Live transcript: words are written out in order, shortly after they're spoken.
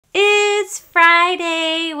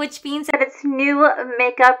which means that it's new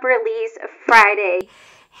makeup release Friday.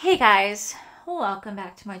 Hey guys, welcome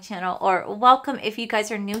back to my channel, or welcome if you guys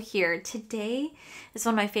are new here. Today is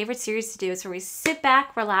one of my favorite series to do. It's where we sit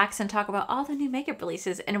back, relax, and talk about all the new makeup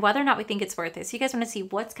releases and whether or not we think it's worth it. So you guys want to see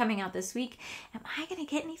what's coming out this week? Am I going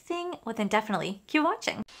to get anything? Well, then definitely keep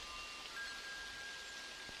watching.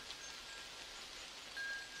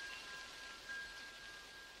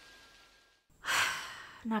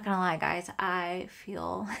 I'm not gonna lie, guys, I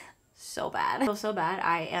feel so bad. I feel so bad.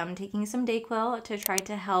 I am taking some Dayquil to try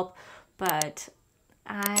to help, but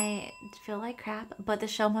I feel like crap, but the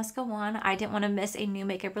show must go on. I didn't want to miss a new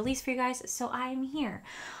makeup release for you guys, so I'm here.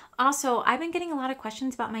 Also, I've been getting a lot of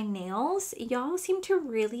questions about my nails. Y'all seem to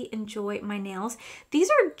really enjoy my nails.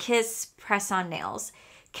 These are Kiss press-on nails.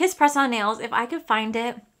 Kiss press-on nails, if I could find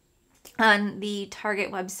it on the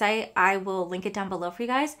Target website, I will link it down below for you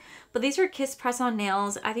guys. But these are Kiss press-on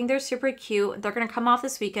nails. I think they're super cute. They're going to come off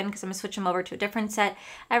this weekend because I'm going to switch them over to a different set.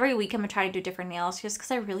 Every week I'm going to try to do different nails just because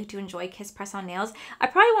I really do enjoy Kiss press-on nails. I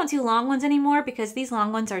probably won't do long ones anymore because these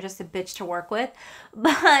long ones are just a bitch to work with.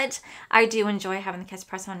 But I do enjoy having the Kiss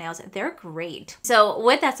press-on nails. They're great. So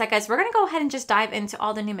with that said, guys, we're going to go ahead and just dive into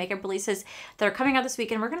all the new makeup releases that are coming out this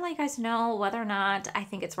weekend. We're going to let you guys know whether or not I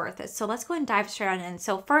think it's worth it. So let's go ahead and dive straight on in.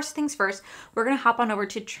 So first things first, we're going to hop on over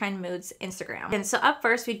to Trend Moods Instagram. And so up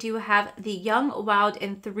first, we do have the Young, Wild,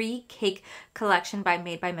 and 3 Cake collection by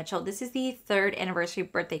Made by Mitchell. This is the 3rd anniversary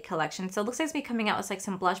birthday collection. So it looks like it's be coming out with like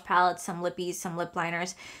some blush palettes, some lippies, some lip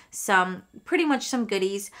liners, pretty much some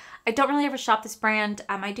goodies. I don't really ever shop this brand.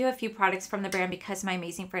 I do a few products from the brand because of my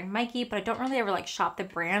amazing friend Mikey, but I don't really ever like shop the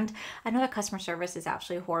brand. I know that customer service is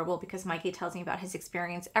absolutely horrible because Mikey tells me about his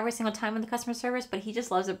experience every single time in the customer service, but he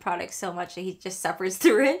just loves the product so much that he just suffers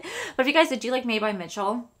through it. But if you guys do like Made by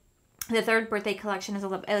Mitchell, the 3rd birthday collection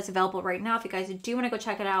is available right now if you guys do want to go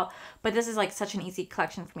check it out, but this is like such an easy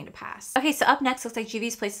collection for me to pass. Okay, so up next, looks like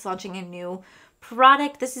Juvia's Place is launching a new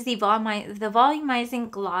product. This is the volumizing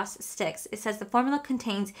gloss sticks. It says the formula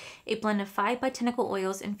contains a blend of 5 botanical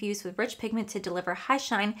oils infused with rich pigment to deliver high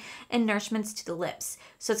shine and nourishments to the lips.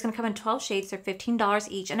 So it's going to come in 12 shades. They're $15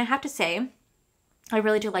 each, and I have to say, I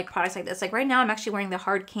really do like products like this. Like right now, I'm actually wearing the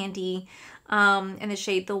Hard Candy in the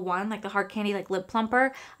shade The One, like the Hard Candy like lip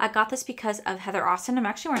plumper. I got this because of Heather Austin. I'm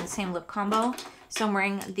actually wearing the same lip combo. So I'm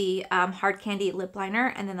wearing the Hard Candy lip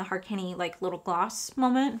liner and then the Hard Candy like little gloss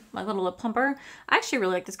moment, like little lip plumper. I actually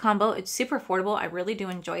really like this combo. It's super affordable. I really do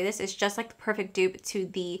enjoy this. It's just like the perfect dupe to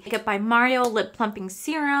the Makeup by Mario lip plumping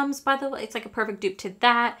serums. By the way, it's like a perfect dupe to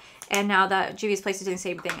that. And now that Juvia's Place is doing the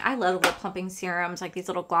same thing. I love lip plumping serums, like these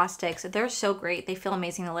little gloss sticks. They're so great. They feel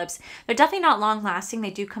amazing on the lips. They're definitely not long lasting. They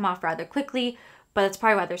do come off rather quickly, but that's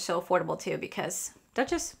probably why they're so affordable too, because they're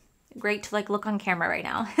just great to like look on camera right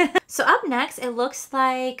now. So up next, it looks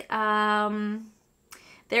like there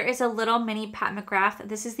is a little mini Pat McGrath.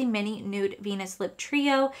 This is the Mini Nude Venus Lip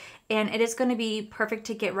Trio, and it is going to be perfect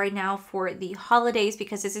to get right now for the holidays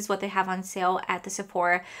because this is what they have on sale at the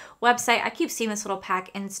Sephora website. I keep seeing this little pack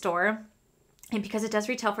in store. And because it does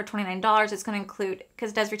retail for $29, it's going to include,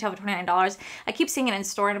 because it does retail for $29, I keep seeing it in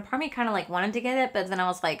store, and a part of me kind of like wanted to get it, but then I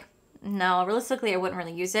was like, no, realistically, I wouldn't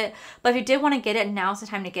really use it. But if you did want to get it, now's the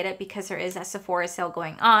time to get it because there is a Sephora sale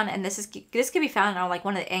going on. And this can be found on like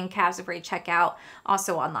one of the end caps before you check out,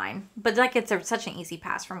 also online. But like it's such an easy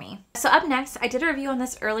pass for me. So up next, I did a review on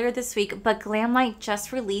this earlier this week, but Glamlight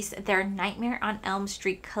just released their Nightmare on Elm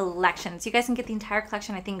Street collection. So you guys can get the entire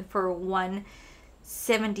collection, I think, for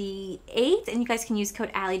 $178, and you guys can use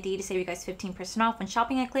code AllieD to save you guys 15% off when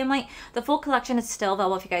shopping at Glamlight. The full collection is still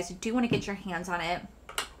available if you guys do want to get your hands on it.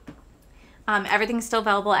 Everything's still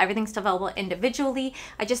available. Everything's still available individually.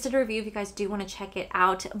 I just did a review if you guys do want to check it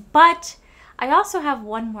out. But I also have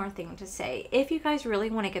one more thing to say. If you guys really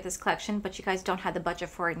want to get this collection, but you guys don't have the budget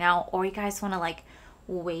for it now, or you guys want to like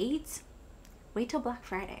wait till Black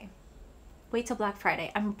Friday. Wait till Black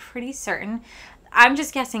Friday. I'm pretty certain, I'm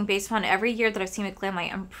just guessing based on every year that I've seen with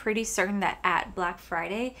Glamlight, I'm pretty certain that at Black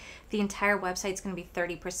Friday, the entire website is going to be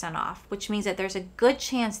 30% off, which means that there's a good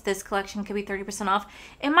chance this collection could be 30% off.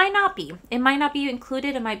 It might not be. It might not be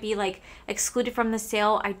included. It might be like excluded from the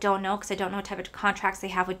sale. I don't know because I don't know what type of contracts they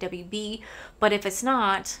have with WB. But if it's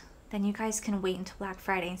not, then you guys can wait until Black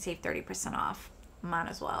Friday and save 30% off. Might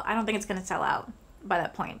as well. I don't think it's going to sell out by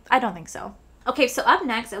that point. I don't think so. Okay, so up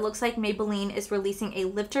next, it looks like Maybelline is releasing a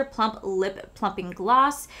Lifter Plump Lip Plumping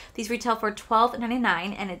Gloss. These retail for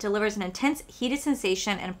 $12.99, and it delivers an intense heated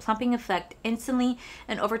sensation and plumping effect instantly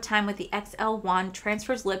and over time with the XL wand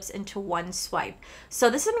transfers lips into one swipe.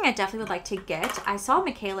 So this is something I definitely would like to get. I saw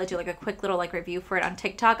Michaela do like a quick little like review for it on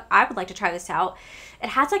TikTok. I would like to try this out. It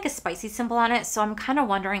has like a spicy symbol on it, so I'm kind of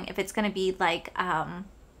wondering if it's going to be like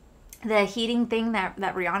the heating thing that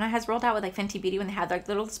Rihanna has rolled out with like Fenty Beauty when they had like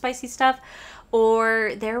little spicy stuff.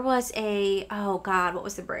 Or there was a, oh God, what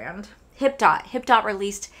was the brand? Hip Dot. Hip Dot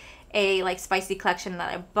released a like spicy collection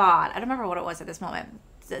that I bought. I don't remember what it was at this moment.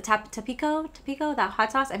 Tapico, that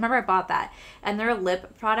hot sauce. I remember I bought that. And their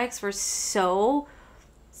lip products were so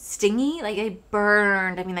stingy, like they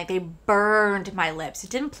burned. I mean, like they burned my lips. It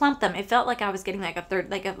didn't plump them. It felt like I was getting like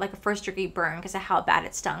a first degree burn because of how bad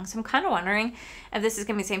it stung. So I'm kind of wondering if this is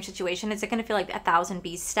gonna be the same situation. Is it gonna feel like 1,000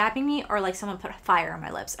 bees stabbing me, or like someone put a fire on my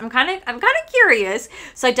lips? I'm kind of curious.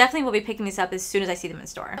 So I definitely will be picking these up as soon as I see them in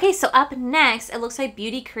store. Okay, so up next, it looks like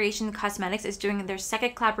Beauty Creation Cosmetics is doing their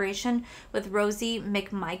second collaboration with Rosie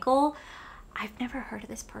McMichael. I've never heard of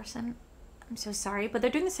this person. I'm so sorry, but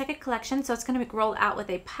they're doing the second collection, so it's going to be rolled out with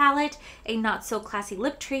a palette, a Not So Classy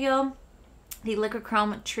Lip Trio, the Liquid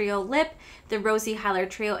Chrome Trio Lip, the Rosy Highlighter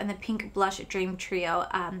Trio, and the Pink Blush Dream Trio.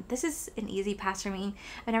 This is an easy pass for me.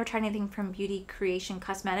 I've never tried anything from Beauty Creation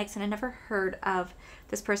Cosmetics, and I never heard of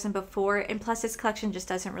this person before, and plus this collection just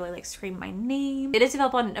doesn't really like scream my name. It is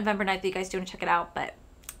available on November 9th if you guys do want to check it out, but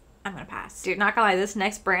I'm gonna pass. Dude, not gonna lie, this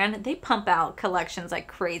next brand, they pump out collections like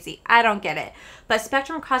crazy. I don't get it. But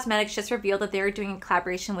Spectrum Cosmetics just revealed that they're doing a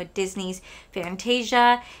collaboration with Disney's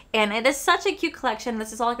Fantasia, and it is such a cute collection.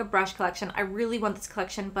 This is all like a brush collection. I really want this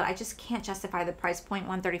collection, but I just can't justify the price point,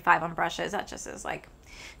 $135 on brushes. That just is like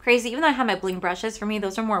crazy. Even though I have my bling brushes, for me,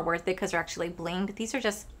 those are more worth it because they're actually blinged. These are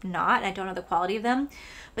just not. I don't know the quality of them,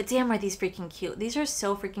 but damn, are these freaking cute. These are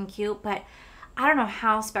so freaking cute, but I don't know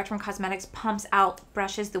how Spectrum Cosmetics pumps out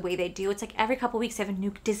brushes the way they do. It's like every couple weeks they have a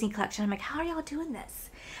new Disney collection. I'm like, how are y'all doing this?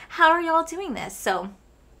 How are y'all doing this? So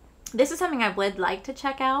this is something I would like to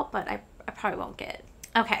check out, but I probably won't get.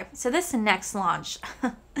 Okay, so this next launch,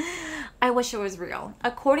 I wish it was real.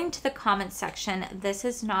 According to the comment section, this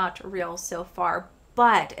is not real so far,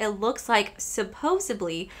 but it looks like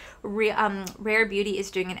supposedly Rare Beauty is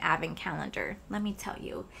doing an advent calendar. Let me tell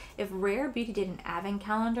you, if Rare Beauty did an advent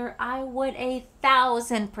calendar, I would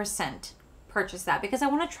 1,000% purchase that because I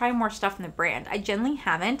want to try more stuff in the brand. I generally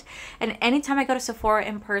haven't, and anytime I go to Sephora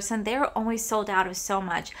in person, they're always sold out of so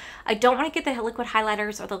much. I don't want to get the liquid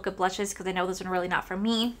highlighters or the liquid blushes because I know those are really not for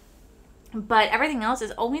me, but everything else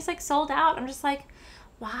is always like sold out. I'm just like,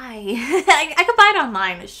 why? I could buy it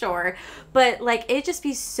online, sure, but like it'd just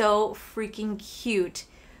be so freaking cute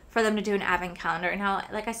for them to do an advent calendar. Now,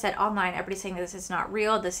 like I said, online, everybody's saying this is not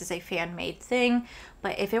real. This is a fan-made thing.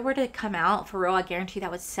 But if it were to come out, for real, I guarantee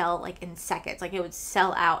that would sell like in seconds. Like it would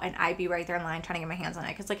sell out and I'd be right there in line trying to get my hands on it.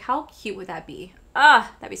 Because like how cute would that be?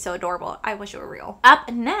 Ah, that'd be so adorable. I wish it were real.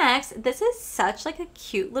 Up next, this is such like a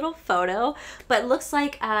cute little photo, but looks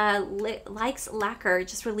like Likes Lacquer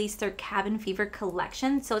just released their Cabin Fever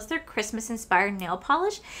collection. So it's their Christmas inspired nail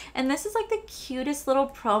polish. And this is like the cutest little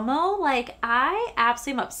promo. Like I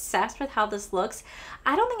absolutely am obsessed with how this looks.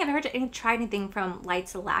 I don't think I've ever tried anything from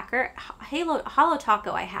Lights Lacquer. Holo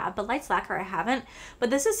Taco I have, but Lights Lacquer I haven't. But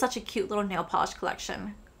this is such a cute little nail polish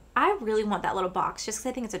collection. I really want that little box just because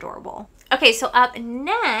I think it's adorable. Okay, so up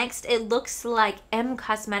next, it looks like M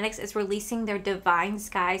Cosmetics is releasing their Divine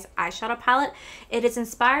Skies eyeshadow palette. It is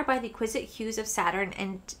inspired by the exquisite hues of Saturn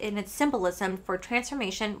and in its symbolism for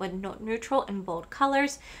transformation with neutral and bold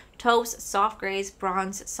colors, taupes, soft grays,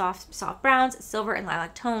 bronze, soft browns, silver, and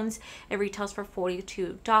lilac tones. It retails for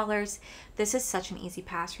 $42. This is such an easy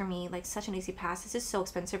pass for me, like such an easy pass. This is so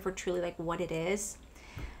expensive for truly like what it is.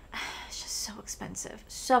 It's just so expensive,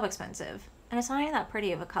 so expensive. And it's not even that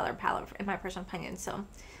pretty of a color palette in my personal opinion, so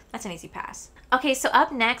that's an easy pass. Okay, so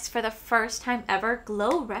up next, for the first time ever,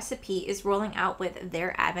 Glow Recipe is rolling out with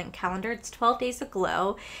their advent calendar. It's 12 days of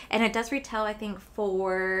glow, and it does retail, I think,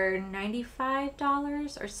 for $95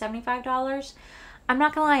 or $75. I'm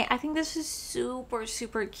not gonna lie, I think this is super,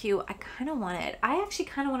 super cute. I kind of want it. I actually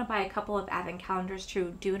kind of want to buy a couple of advent calendars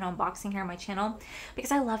to do an unboxing here on my channel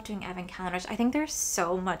because I love doing advent calendars. I think they're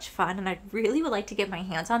so much fun, and I really would like to get my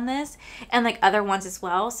hands on this and like other ones as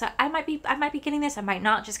well. So I might be getting this, I might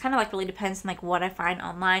not. Just kind of like really depends on like what I find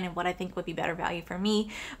online and what I think would be better value for me.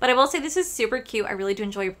 But I will say this is super cute. I really do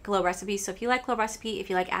enjoy Glow Recipe. So if you like Glow Recipe, if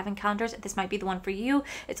you like advent calendars, this might be the one for you.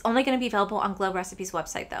 It's only going to be available on Glow Recipe's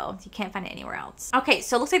website though. You can't find it anywhere else. Okay,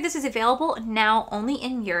 so it looks like this is available now only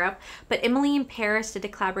in Europe, but Emily in Paris did a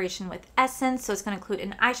collaboration with Essence, so it's going to include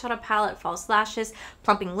an eyeshadow palette, false lashes,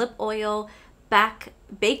 plumping lip oil,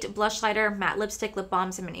 baked blush lighter, matte lipstick, lip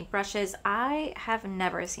balms, and mini brushes. I have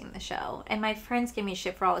never seen the show, and my friends give me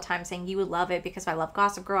shit for all the time saying you would love it because I love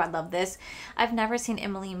Gossip Girl, I love this. I've never seen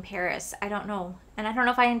Emily in Paris. I don't know, and I don't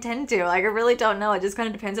know if I intend to. Like, I really don't know. It just kind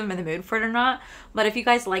of depends if I'm in the mood for it or not. But if you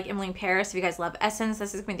guys like Emily in Paris, if you guys love Essence,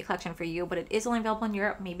 this is going to be the collection for you, but it is only available in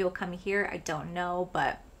Europe. Maybe it'll come here. I don't know,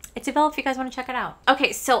 but it's available if you guys want to check it out.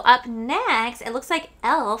 Okay, so up next, it looks like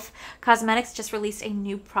e.l.f. Cosmetics just released a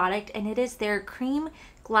new product, and it is their Cream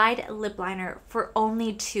Glide Lip Liner for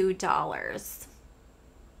only $2.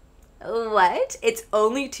 What? It's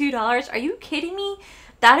only $2? Are you kidding me?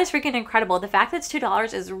 That is freaking incredible. The fact that it's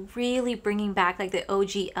 $2 is really bringing back like the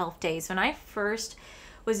OG e.l.f. days. When I first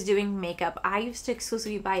was doing makeup, I used to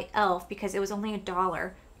exclusively buy e.l.f. because it was only $1,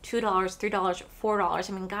 $2, $3, $4.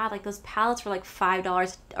 I mean, God, like those palettes were like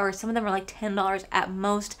 $5 or some of them were like $10 at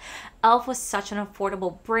most. e.l.f. was such an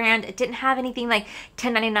affordable brand. It didn't have anything like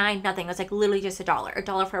 $10.99, nothing. It was like literally just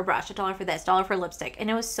 $1 for a brush, $1 for this, $1 for lipstick. And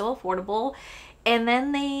it was so affordable. And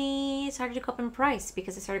then they started to go up in price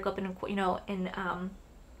because they started to go up in, you know,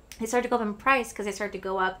 they started to go up in price because they started to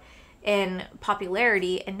go up in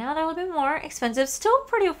popularity, and now they're a little bit more expensive. Still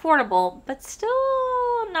pretty affordable, but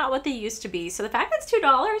still not what they used to be. So the fact that it's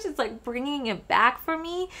 $2 is like bringing it back for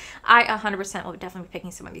me. I 100% will definitely be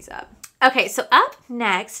picking some of these up. Okay, so up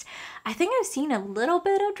next, I think I've seen a little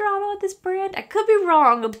bit of drama with this brand. I could be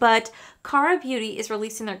wrong, but Cara Beauty is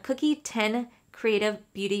releasing their Cookie 10 Creative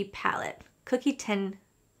Beauty Palette. Cookie 10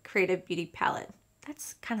 Creative Beauty Palette.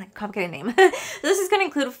 That's kind of like a complicated name. This is going to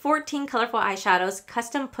include 14 colorful eyeshadows,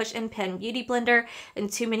 custom push and pin beauty blender, and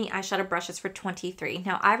 2 mini eyeshadow brushes for $23.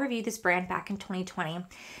 Now, I reviewed this brand back in 2020,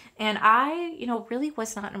 and I, you know, really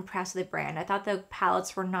was not impressed with the brand. I thought the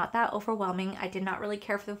palettes were not that overwhelming. I did not really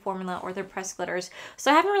care for the formula or their pressed glitters,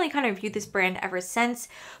 so I haven't really kind of reviewed this brand ever since.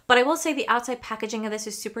 But I will say the outside packaging of this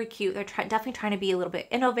is super cute. They're definitely trying to be a little bit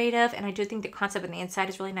innovative, and I do think the concept on the inside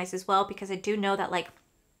is really nice as well, because I do know that like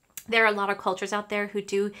there are a lot of cultures out there who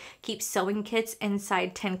do keep sewing kits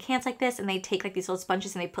inside tin cans like this, and they take like these little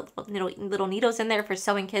sponges and they put little needles in there for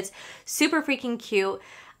sewing kits. Super freaking cute.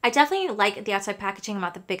 I definitely like the outside packaging. I'm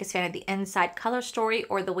not the biggest fan of the inside color story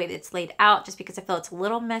or the way that it's laid out, just because I feel it's a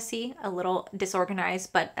little messy, a little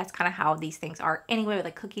disorganized, but that's kind of how these things are anyway, with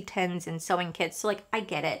like cookie tins and sewing kits. So like, I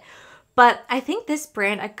get it. But I think this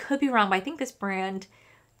brand, I could be wrong, but I think this brand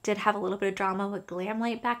did have a little bit of drama with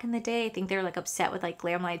Glamlight back in the day. I think they were like upset with like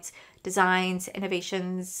Glamlight's designs,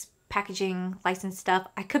 innovations, packaging, licensed stuff.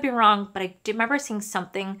 I could be wrong, but I do remember seeing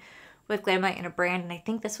something with Glamlight in a brand, and I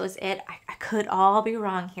think this was it. I could all be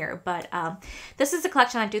wrong here, but this is a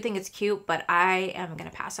collection. I do think it's cute, but I am gonna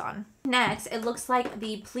pass on. Next, it looks like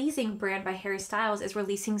the Pleasing brand by Harry Styles is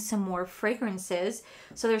releasing some more fragrances.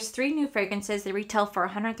 So there's 3 new fragrances. They retail for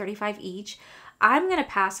 $135 each. I'm going to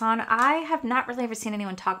pass on. I have not really ever seen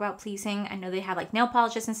anyone talk about Pleasing. I know they have like nail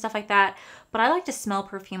polishes and stuff like that, but I like to smell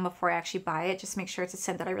perfume before I actually buy it, just to make sure it's a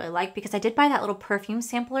scent that I really like, because I did buy that little perfume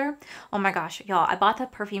sampler. Oh my gosh, y'all, I bought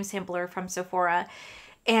that perfume sampler from Sephora,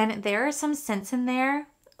 and there are some scents in there,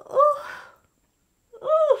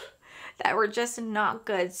 that were just not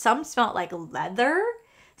good. Some smelled like leather.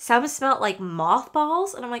 Some smelled like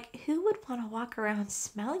mothballs, and I'm like, who would want to walk around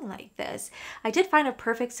smelling like this? I did find a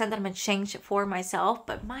perfect scent that I'm going to change for myself,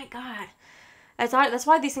 but my God, that's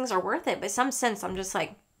why these things are worth it. But some scents, I'm just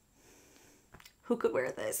like, who could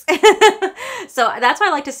wear this? So that's why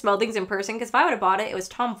I like to smell things in person, because if I would have bought it, it was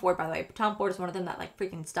Tom Ford, by the way. Tom Ford is one of them that like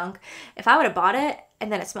freaking stunk. If I would have bought it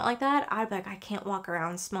and then it smelled like that, I'd be like, I can't walk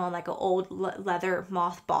around smelling like an old leather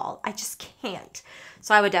mothball. I just can't.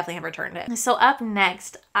 So I would definitely have returned it. So up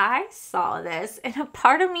next, I saw this, and a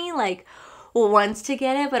part of me like wants to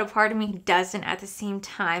get it, but a part of me doesn't at the same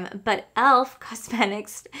time. But e.l.f.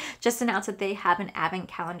 Cosmetics just announced that they have an advent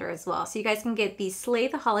calendar as well. So you guys can get the Slay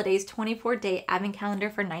the Holidays 24-day advent calendar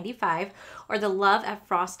for $95, or the Love at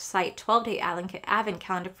Frost Sight 12-day advent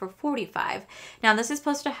calendar for $45. Now this is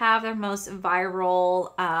supposed to have their most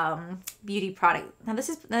viral beauty product. Now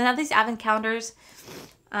these advent calendars.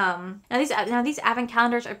 Now these advent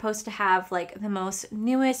calendars are supposed to have like the most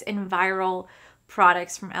newest and viral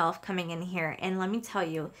products from e.l.f. coming in here. And let me tell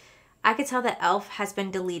you, I could tell that e.l.f. has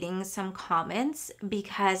been deleting some comments,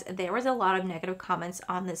 because there was a lot of negative comments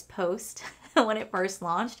on this post when it first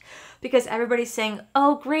launched, because everybody's saying,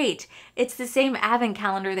 oh great, it's the same advent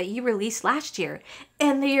calendar that you released last year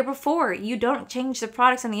and the year before. You don't change the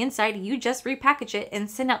products on the inside, you just repackage it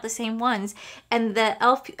and send out the same ones. And the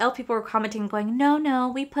e.l.f. people were commenting going,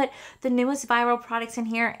 no, we put the newest viral products in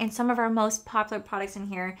here and some of our most popular products in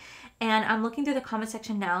here. And I'm looking through the comment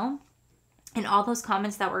section now, and all those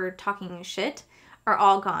comments that were talking shit are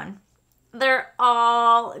all gone. They're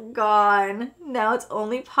all gone. Now it's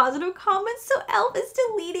only positive comments, so e.l.f. is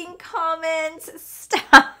deleting comments.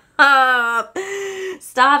 Stop.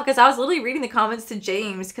 Stop, because I was literally reading the comments to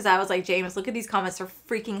James, because I was like, James, look at these comments, they're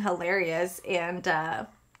freaking hilarious. And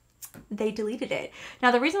they deleted it.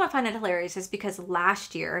 Now the reason I find it hilarious is because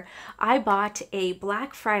last year I bought a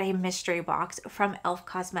Black Friday mystery box from e.l.f.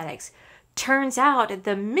 Cosmetics. Turns out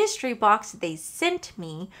the mystery box they sent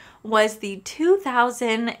me was the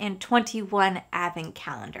 2021 advent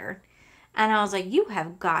calendar. And I was like, you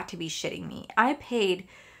have got to be shitting me. I paid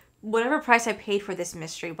whatever price I paid for this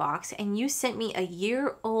mystery box, and you sent me a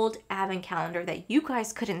year-old advent calendar that you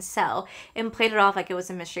guys couldn't sell and played it off like it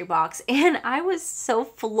was a mystery box. And I was so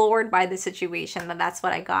floored by the situation that that's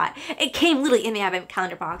what I got. It came literally in the advent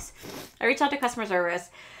calendar box. I reached out to customer service.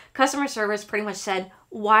 Customer service pretty much said,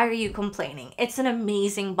 why are you complaining? It's an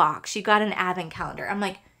amazing box. You got an advent calendar. I'm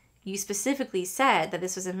like, you specifically said that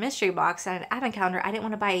this was a mystery box and an advent calendar. I didn't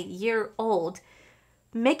want to buy a year-old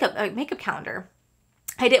makeup calendar.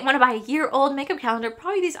 I didn't want to buy a year-old makeup calendar.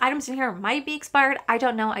 Probably these items in here might be expired. I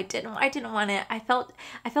don't know. I didn't want it. I felt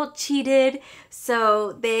cheated.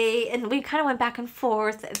 So we kind of went back and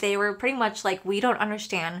forth. They were pretty much like, we don't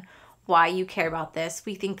understand why you care about this.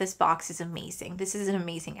 We think this box is amazing. This is an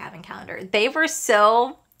amazing advent calendar. They were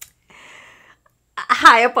so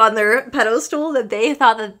high up on their pedestal that they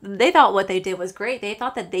thought what they did was great. They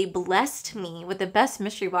thought that they blessed me with the best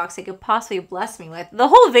mystery box they could possibly bless me with. The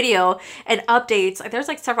whole video and updates, like there's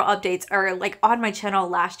like several updates are like on my channel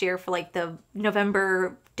last year for like the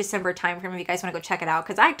November, December time frame if you guys want to go check it out,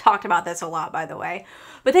 because I talked about this a lot, by the way.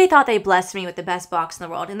 But they thought they blessed me with the best box in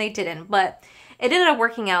the world, and they didn't. But it ended up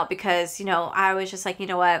working out because, you know, I was just like, you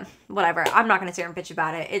know what, whatever. I'm not going to sit here and bitch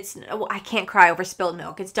about it. I can't cry over spilled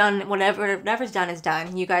milk. It's done. Whatever's done is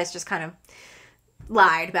done. You guys just kind of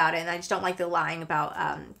lied about it. And I just don't like the lying about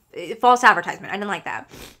false advertisement. I didn't like that.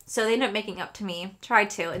 So they ended up making up to me, tried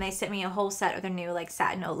to, and they sent me a whole set of their new like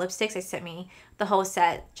satin oat lipsticks. They sent me the whole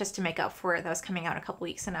set just to make up for it. That was coming out in a couple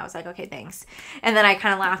weeks. And I was like, okay, thanks. And then I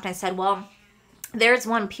kind of laughed and I said, well, there's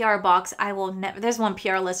one PR box there's one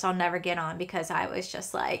PR list I'll never get on, because I was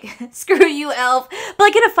just like, screw you, e.l.f. But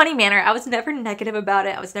like in a funny manner. I was never negative about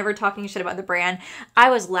it. I was never talking shit about the brand. I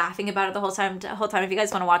was laughing about it the whole time. If you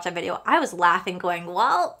guys want to watch that video, I was laughing going,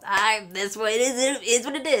 well, this way it is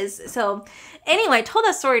what it is. So anyway, I told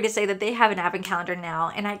that story to say that they have an advent calendar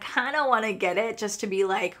now, and I kind of want to get it just to be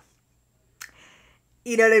like,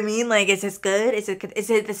 you know what I mean? Like, is this good? Is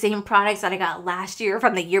it the same products that I got last year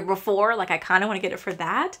from the year before? Like, I kind of want to get it for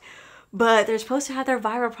that. But they're supposed to have their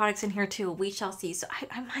viral products in here too. We shall see. So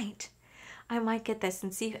I might get this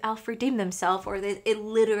and see if e.l.f. redeemed themselves, or it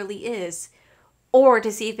literally is. Or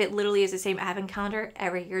to see if it literally is the same advent calendar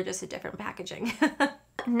every year, just a different packaging.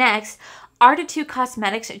 Next, Artitude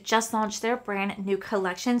Cosmetics just launched their brand new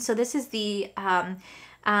collection. So this is the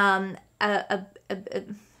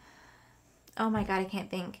oh my god, I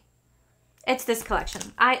can't think. It's this collection.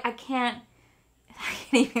 I can't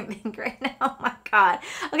even think right now. Oh my god.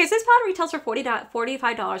 Okay, so this powder retails for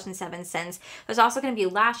 $45.07. There's also going to be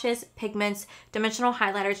lashes, pigments, dimensional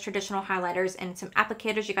highlighters, traditional highlighters, and some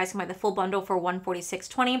applicators. You guys can buy the full bundle for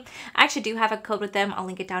 $146.20. I actually do have a code with them. I'll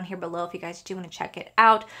link it down here below if you guys do want to check it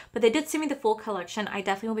out. But they did send me the full collection. I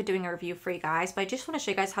definitely will be doing a review for you guys, but I just want to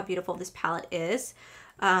show you guys how beautiful this palette is.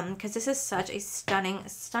 Because this is such a stunning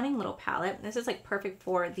little palette. This is like perfect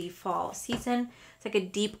for the fall season. It's like a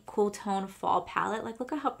deep, cool tone fall palette. Like,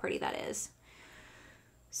 look at how pretty that is.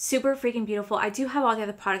 Super freaking beautiful. I do have all the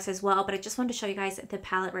other products as well, but I just wanted to show you guys the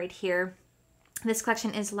palette right here. This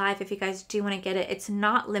collection is live if you guys do want to get it. It's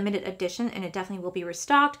not limited edition, and it definitely will be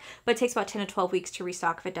restocked, but it takes about 10 to 12 weeks to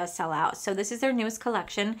restock if it does sell out. So this is their newest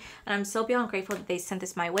collection, and I'm so beyond grateful that they sent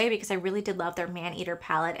this my way, because I really did love their Man-Eater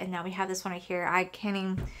palette, and now we have this one right here. I can't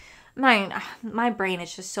even, my brain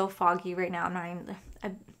is just so foggy right now. I'm not even,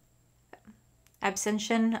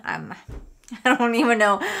 abstention. I don't even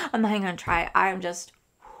know. I'm not even gonna try. I'm just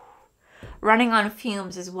running on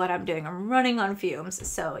fumes is what I'm doing. I'm running on fumes.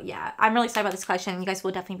 So yeah, I'm really excited about this collection. You guys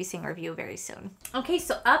will definitely be seeing a review very soon. Okay,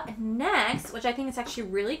 so up next, which I think is actually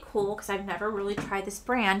really cool because I've never really tried this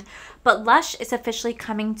brand, but Lush is officially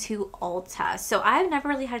coming to Ulta. So I've never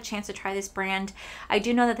really had a chance to try this brand. I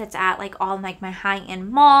do know that it's at like all like my high-end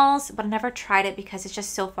malls, but I never tried it because it's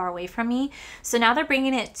just so far away from me. So now they're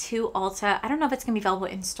bringing it to Ulta. I don't know if it's gonna be available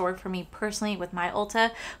in store for me personally with my Ulta,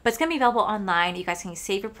 but it's gonna be available online. You guys can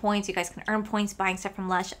save your points. You guys can earn points buying stuff from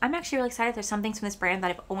Lush. I'm actually really excited. There's some things from this brand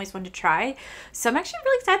that I've always wanted to try. So I'm actually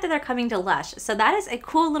really excited that they're coming to Lush. So that is a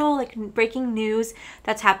cool little like breaking news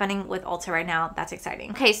that's happening with Ulta right now. That's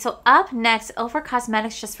exciting. Okay, so up next, Over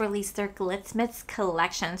Cosmetics just released their Glitsmiths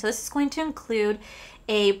collection. So this is going to include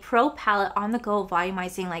a pro palette on the go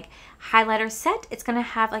volumizing like highlighter set. It's going to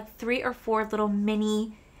have like 3 or 4 little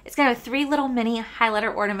mini It's gonna have 3 little mini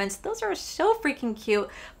highlighter ornaments. Those are so freaking cute.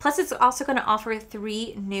 Plus it's also gonna offer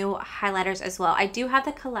 3 new highlighters as well. I do have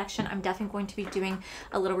the collection. I'm definitely going to be doing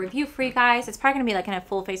a little review for you guys. It's probably gonna be like in a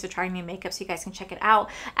full face of trying new makeup so you guys can check it out.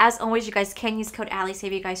 As always, you guys can use code Allie,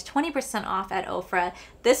 save you guys 20% off at Ofra.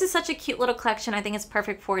 This is such a cute little collection. I think it's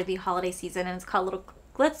perfect for the holiday season, and it's called Little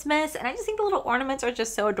Glitzmas, and I just think the little ornaments are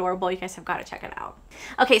just so adorable. You guys have got to check it out.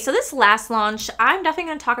 Okay, so this last launch, I'm definitely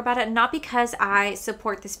going to talk about it, not because I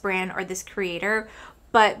support this brand or this creator,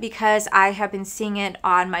 but because I have been seeing it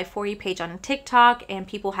on my For You page on TikTok, and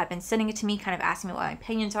people have been sending it to me, kind of asking me what my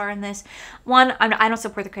opinions are on this. One, I don't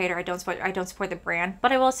support the creator, I don't support the brand,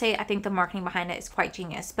 but I will say I think the marketing behind it is quite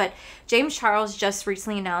genius. But James Charles just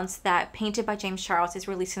recently announced that Painted by James Charles is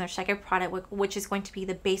releasing their second product, which is going to be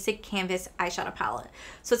the basic canvas eyeshadow palette.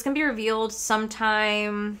 So it's going to be revealed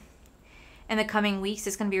sometime in the coming weeks.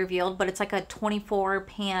 It's going to be revealed, but it's like a 24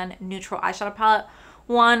 pan neutral eyeshadow palette.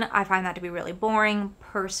 One, I find that to be really boring.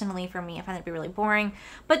 Personally, for me, I find that to be really boring.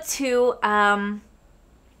 But two,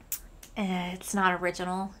 it's not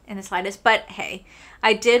original in the slightest. But hey,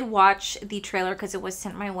 I did watch the trailer because it was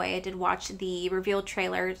sent my way. I did watch the reveal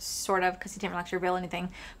trailer, sort of, because he didn't actually reveal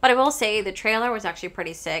anything. But I will say the trailer was actually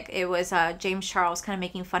pretty sick. It was James Charles kind of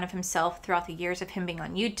making fun of himself throughout the years of him being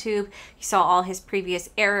on YouTube. You saw all his previous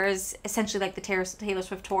errors, essentially like the Taylor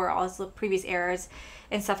Swift tour, all his previous errors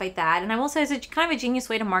and stuff like that. And I will say it's kind of a genius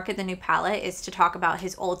way to market the new palette is to talk about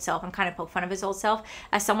his old self and kind of poke fun of his old self.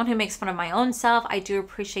 As someone who makes fun of my own self, I do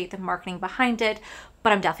appreciate the marketing behind it,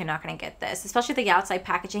 but I'm definitely not going to get this, especially the outside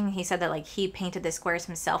packaging. He said that like he painted the squares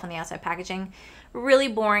himself in the outside packaging. Really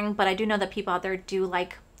boring, but I do know that people out there do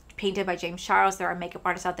like Painted by James Charles. There are makeup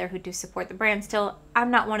artists out there who do support the brand still.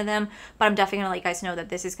 I'm not one of them, but I'm definitely gonna let you guys know that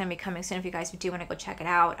this is gonna be coming soon if you guys do want to go check it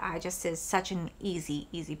out. I just is such an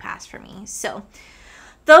easy pass for me. So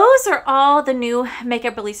those are all the new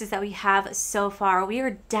makeup releases that we have so far. We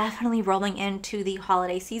are definitely rolling into the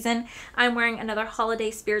holiday season. I'm wearing another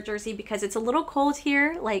holiday spirit jersey because it's a little cold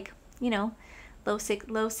here, like, you know, low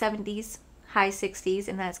 70s, high 60s,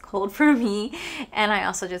 and that's cold for me. And I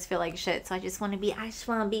also just feel like shit, so I just want to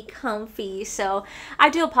be comfy. So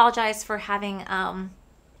I do apologize for having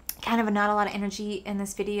kind of not a lot of energy in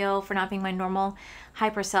this video, for not being my normal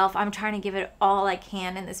hyper self. I'm trying to give it all I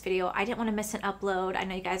can in this video. I didn't want to miss an upload. I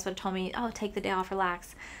know you guys would have told me, oh, take the day off,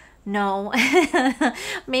 relax. No.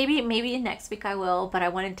 maybe next week I will, but I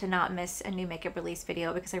wanted to not miss a new makeup release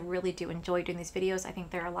video because I really do enjoy doing these videos. I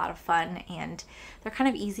think they're a lot of fun and they're kind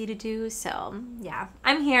of easy to do. So yeah,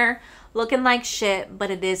 I'm here looking like shit,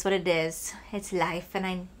 but it is what it is. It's life and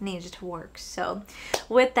I need it to work. So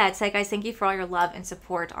with that said, guys, thank you for all your love and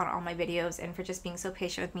support on all my videos and for just being so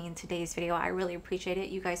patient with me in today's video. I really appreciate it.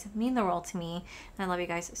 You guys mean the world to me and I love you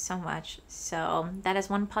guys so much. So that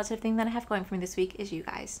is one positive thing that I have going for me this week is you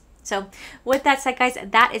guys. So with that said, guys,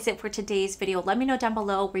 that is it for today's video. Let me know down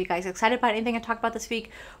below, were you guys excited about anything I talked about this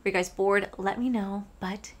week? Were you guys bored? Let me know.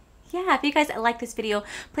 But yeah, if you guys like this video,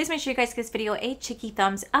 please make sure you guys give this video a cheeky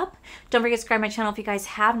thumbs up. Don't forget to subscribe to my channel if you guys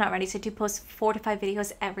have not already. So I do post 4 to 5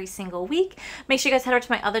 videos every single week. Make sure you guys head over to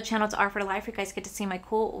my other channel, to Art for Life, where you guys get to see my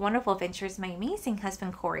cool, wonderful adventures, my amazing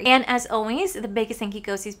husband, Corey. And as always, the biggest thank you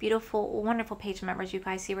goes to these beautiful, wonderful page members you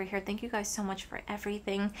guys see right here. Thank you guys so much for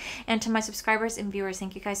everything. And to my subscribers and viewers,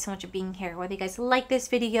 thank you guys so much for being here. Whether you guys like this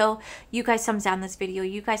video, you guys thumbs down this video,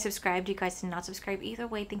 you guys subscribed, you guys did not subscribe, either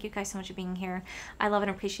way, thank you guys so much for being here. I love and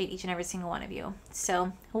appreciate each and every single one of you.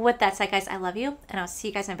 So with that said, guys, I love you and I'll see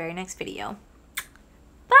you guys in my very next video.